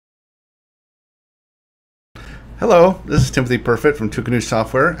Hello, this is Timothy Perfect from Tucanu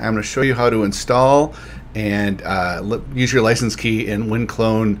Software. I'm going to show you how to install and use your license key in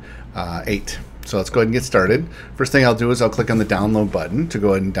Winclone 8. So let's go ahead and get started. First thing I'll do is I'll click on the download button to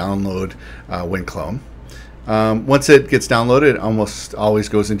go ahead and download Winclone. Once it gets downloaded, it almost always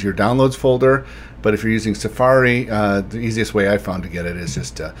goes into your downloads folder. But if you're using Safari, the easiest way I found to get it is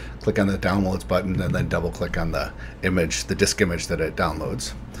just click on the downloads button and then double click on the image, the disk image that it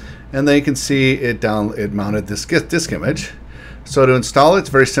downloads. And then you can see it mounted this disk image. So to install it, it's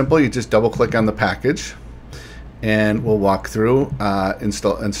very simple. You just double click on the package and we'll walk through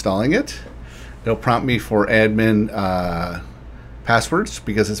installing it. It'll prompt me for admin passwords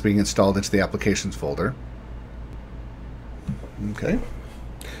because it's being installed into the applications folder. Okay.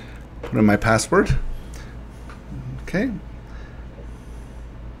 Put in my password. Okay.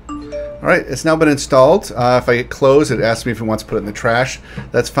 All right, it's now been installed. If I hit close, it asks me if it wants to put it in the trash.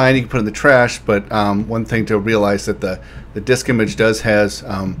 That's fine, you can put it in the trash, but one thing to realize that the disk image has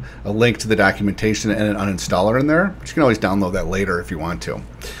a link to the documentation and an uninstaller in there, but you can always download that later if you want to.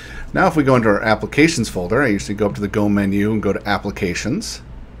 Now if we go into our applications folder, I usually go up to the Go menu and go to Applications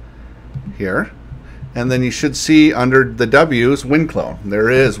here. And then you should see under the W's Winclone. There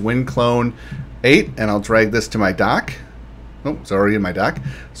is Winclone 8, and I'll drag this to my dock. Oh, it's already in my dock.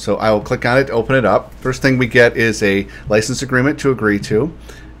 So I will click on it to open it up. First thing we get is a license agreement to agree to,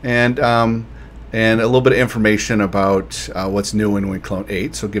 and a little bit of information about what's new in Winclone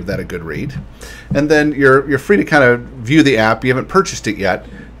 8. So give that a good read. And then you're free to kind of view the app. You haven't purchased it yet.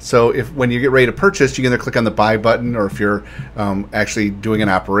 So when you get ready to purchase, you can either click on the buy button, or if you're actually doing an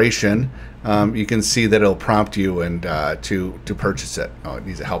operation, you can see that it'll prompt you and to purchase it. Oh, it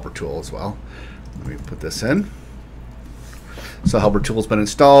needs a helper tool as well. Let me put this in. So helper tool's been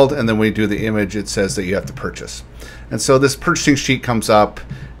installed, and then when we do the image, it says that you have to purchase. And so this purchasing sheet comes up.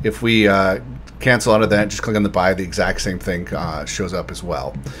 If we cancel out of that, just click on the buy, the exact same thing shows up as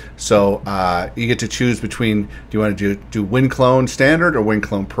well. So you get to choose between, do you want to do Winclone Standard or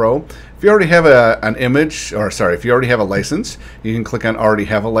Winclone Pro? If you already have an image, or sorry, if you already have a license, you can click on already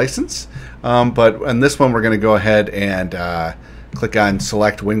have a license. But on this one, we're going to go ahead and click on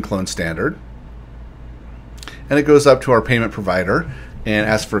select Winclone Standard. And it goes up to our payment provider and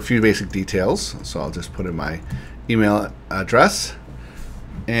asks for a few basic details. So I'll just put in my email address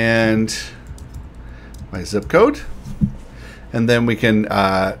and my zip code. And then we can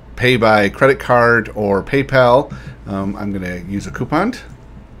pay by credit card or PayPal. I'm going to use a coupon.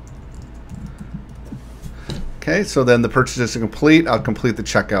 Okay, so then the purchase is complete. I'll complete the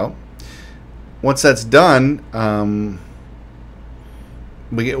checkout. Once that's done,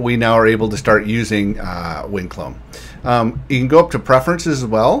 we now are able to start using Winclone. You can go up to preferences as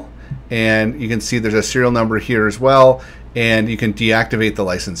well, and you can see there's a serial number here as well, and you can deactivate the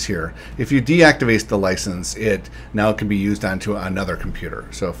license here. If you deactivate the license, it now can be used onto another computer.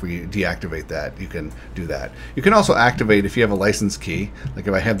 So if we deactivate that, you can do that. You can also activate if you have a license key. Like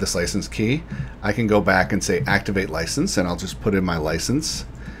if I have this license key, I can go back and say activate license, and I'll just put in my license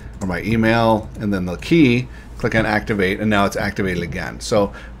or my email and then the key, click on activate, and now it's activated again.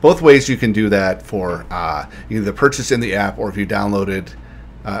 So both ways you can do that for either purchase in the app, or if you downloaded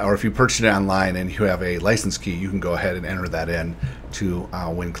or if you purchased it online and you have a license key, you can go ahead and enter that in to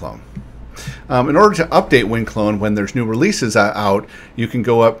Winclone. In order to update Winclone when there's new releases out, you can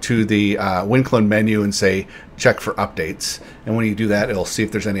go up to the Winclone menu and say check for updates. And when you do that, it'll see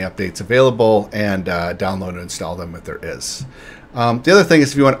if there's any updates available and download and install them if there is. The other thing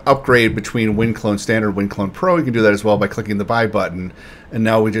is if you want to upgrade between Winclone Standard and Winclone Pro, you can do that as well by clicking the buy button. And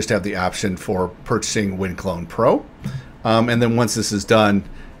now we just have the option for purchasing Winclone Pro. And then once this is done,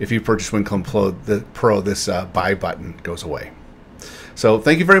 if you purchase Winclone Pro, this buy button goes away. So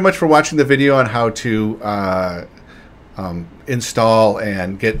thank you very much for watching the video on how to install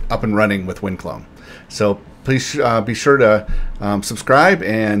and get up and running with Winclone. So please be sure to subscribe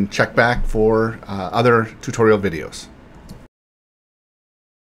and check back for other tutorial videos.